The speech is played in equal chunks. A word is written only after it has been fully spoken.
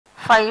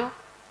5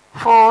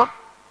 4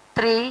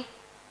 3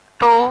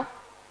 2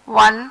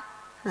 1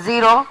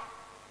 0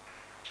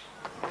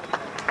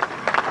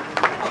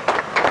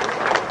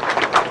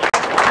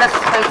 plus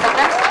 5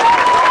 seconds.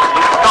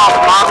 Stop.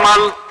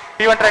 Normal.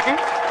 P1 tracking.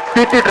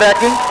 PT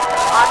tracking.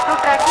 R2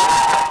 tracking.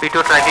 P2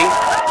 tracking.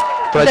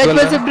 That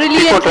was a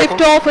brilliant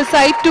lift-off, a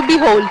sight to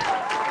behold.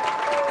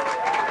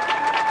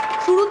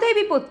 শুরুতেই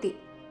বিপত্তি।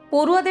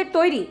 পড়ুয়াদের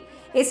তৈরি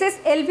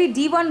SSLV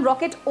D1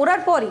 rocket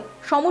ওড়ার পরই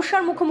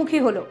সমস্যার মুখোমুখি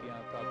হলো।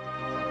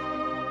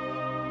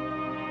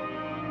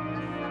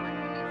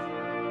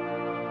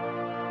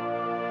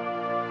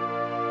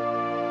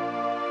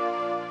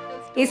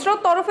 ইসরোর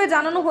তরফে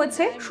জানানো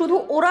হয়েছে শুধু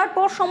ওড়ার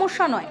পর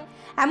সমস্যা নয়,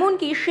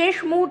 এমনকি শেষ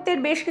মুহূর্তের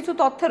বেশ কিছু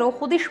তথ্যেরও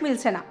হদিশ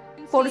মিলছে না।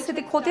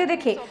 পরিস্থিতি খতিয়ে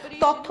দেখে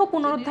তথ্য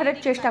পুনরুদ্ধারের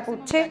চেষ্টা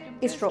করছে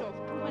ইসরো।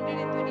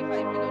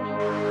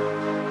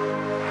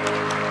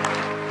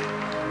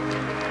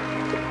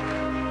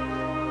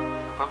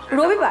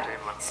 রবিবার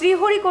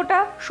শ্রীহরিকোটা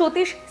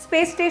সতীশ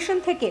স্পেস স্টেশন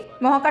থেকে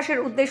মহাকাশের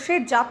উদ্দেশ্যে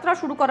যাত্রা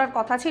শুরু করার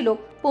কথা ছিল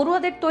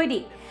পড়ুয়াদের তৈরি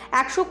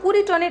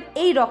 120 টনের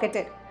এই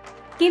রকেটের,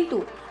 কিন্তু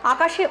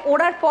আকাশে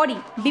ওড়ার পরই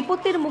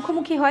বিপত্তির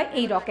মুখোমুখি হয়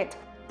এই রকেট।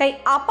 তাই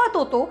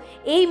আপাতত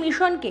এই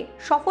মিশনকে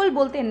সফল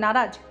বলতে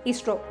নারাজ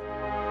ইসরো।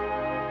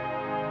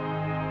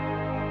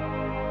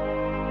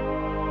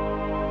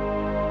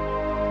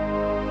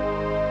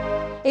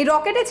 এই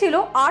রকেটে ছিল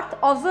আর্থ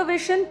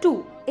অবজারভেশন 2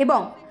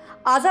 এবং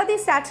আজাদি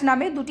স্যাট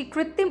নামে দুটি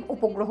কৃত্রিম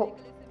উপগ্রহ।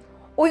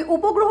 ওই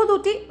উপগ্রহ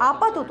দুটি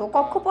আপাতত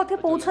কক্ষপথে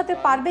পৌঁছাতে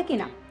পারবে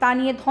কিনা তা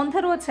নিয়ে দ্বন্দ্বে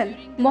রয়েছেন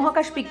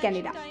মহাকাশ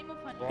বিজ্ঞানীরা।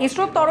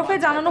 ইসরোর তরফে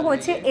জানানো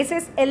হয়েছে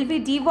SSLV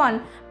D1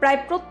 প্রায়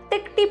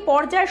প্রত্যেকটি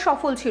পর্যায়ে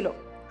সফল ছিল,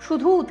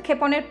 শুধু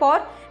উৎক্ষেপণের পর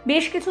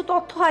বেশ কিছু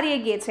তথ্য হারিয়ে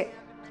গিয়েছে।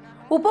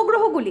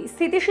 উপগ্রহগুলি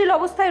স্থিতিশীল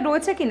অবস্থায়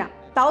রয়েছে কিনা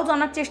তাও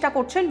জানার চেষ্টা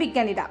করছেন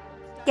বিজ্ঞানীরা।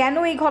 কেন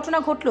এই ঘটনা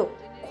ঘটলো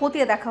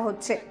খতিয়ে দেখা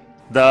হচ্ছে।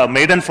 The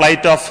maiden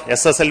flight of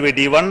SSLV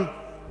D1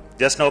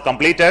 just now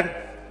completed.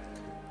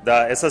 The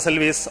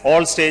SSLV's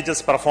all stages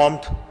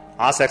performed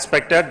as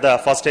expected. The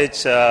first stage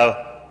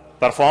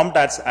performed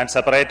and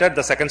separated.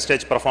 The second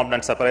stage performed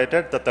and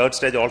separated. The third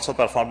stage also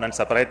performed and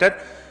separated.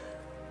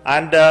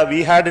 And we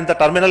had in the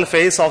terminal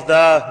phase of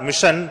the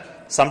mission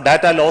some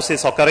data loss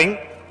is occurring,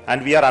 and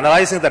we are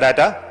analyzing the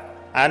data,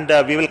 and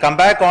we will come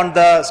back on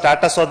the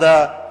status of the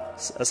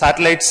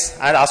satellites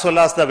and as well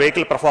as the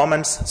vehicle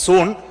performance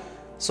soon.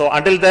 So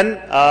until then,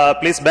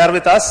 please bear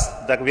with us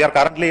that we are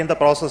currently in the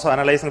process of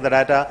analyzing the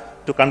data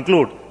to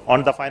conclude on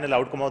the final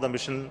outcome of the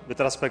mission with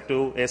respect to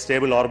a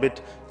stable orbit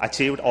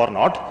achieved or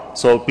not.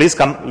 So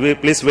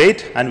please wait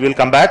and we will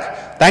come back.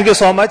 Thank you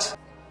so much.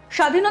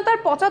 স্বাধীনতার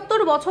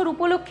 75 বছর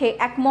উপলক্ষে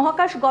এক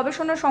মহাকাশ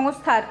গবেষণা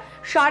সংস্থার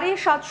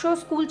 750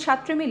 school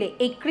ছাত্রী মিলে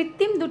এই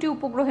কৃত্রিম দুটি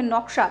উপগ্রহের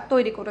নকশা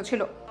তৈরি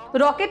করেছিল।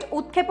 রকেট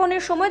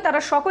উৎক্ষেপণের সময় তারা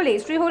সকলেই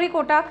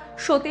শ্রীহরিকোটা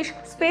সতীশ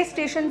স্পেস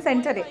স্টেশন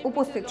সেন্টারে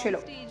উপস্থিত ছিল।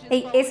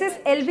 এই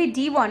SSLV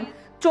D1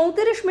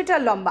 34 মিটার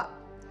লম্বা,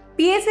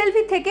 PSLV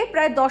থেকে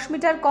প্রায় 10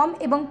 মিটার কম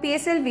এবং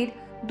PSLVর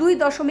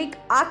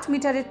 2.8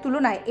 মিটারের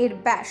তুলনায় এর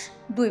ব্যাস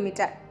 2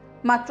 মিটার।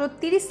 মাত্র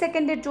 30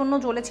 সেকেন্ডের জন্য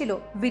জ্বলেছিল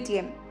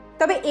VTM।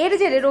 তবে এর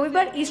জেরে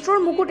রবিবার ইসরোর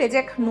মুকুটে যে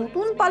এক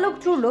নতুন পালক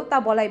জুড়ল তা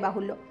বলাই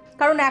বাহুল্য,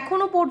 কারণ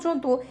এখনো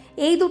পর্যন্ত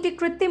এই দুটি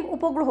কৃত্রিম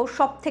উপগ্রহ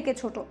সব থেকে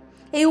ছোট।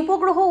 এই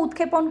উপগ্রহ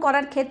উৎক্ষেপণ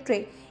করার ক্ষেত্রে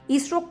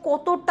ইসরো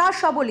কতটা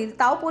সাবলীল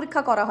তাও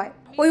পরীক্ষা করা হয়।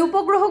 ওই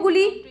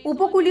উপগ্রহগুলি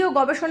উপকূলীয়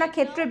গবেষণা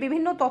ক্ষেত্রে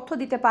বিভিন্ন তথ্য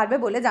দিতে পারবে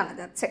বলে জানা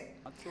যাচ্ছে।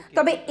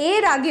 তবে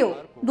এর আগেও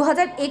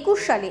 2021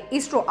 সালে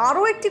ইসরো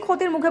আরও একটি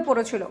ক্ষতির মুখে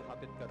পড়েছিল।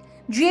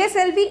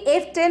 GSLV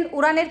F10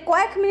 উড়ানের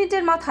কয়েক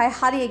মিনিটের মাথায়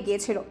হারিয়ে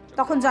গিয়েছিল।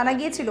 তখন জানা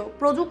গিয়েছিল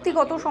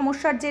প্রযুক্তিগত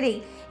সমস্যার জেরেই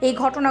এই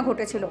ঘটনা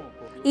ঘটেছিল।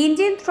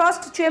 ইঞ্জিন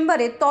থ্রাস্ট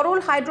চেম্বারে তরল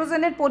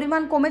হাইড্রোজেনের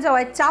পরিমাণ কমে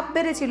যাওয়ায় চাপ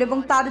বেড়েছিল এবং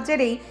তার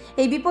জেরেই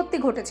এই বিপত্তি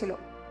ঘটেছিল।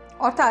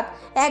 অর্থাৎ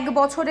 1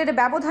 বছরের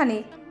ব্যবধানে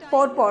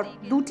পরপর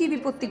দুটি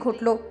বিপত্তি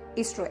ঘটল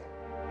ইসরোয়।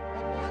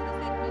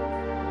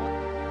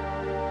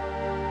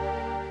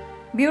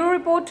 ব্যুরো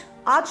রিপোর্ট,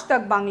 আজ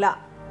তক বাংলা।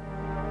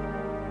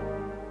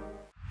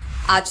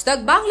 আজ তক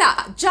বাংলা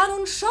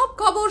জানুন সব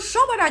খবর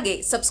সবার আগে।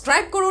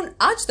 সাবস্ক্রাইব করুন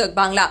আজ তক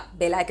বাংলা,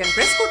 বেল আইকন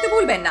প্রেস করতে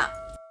ভুলবেন না।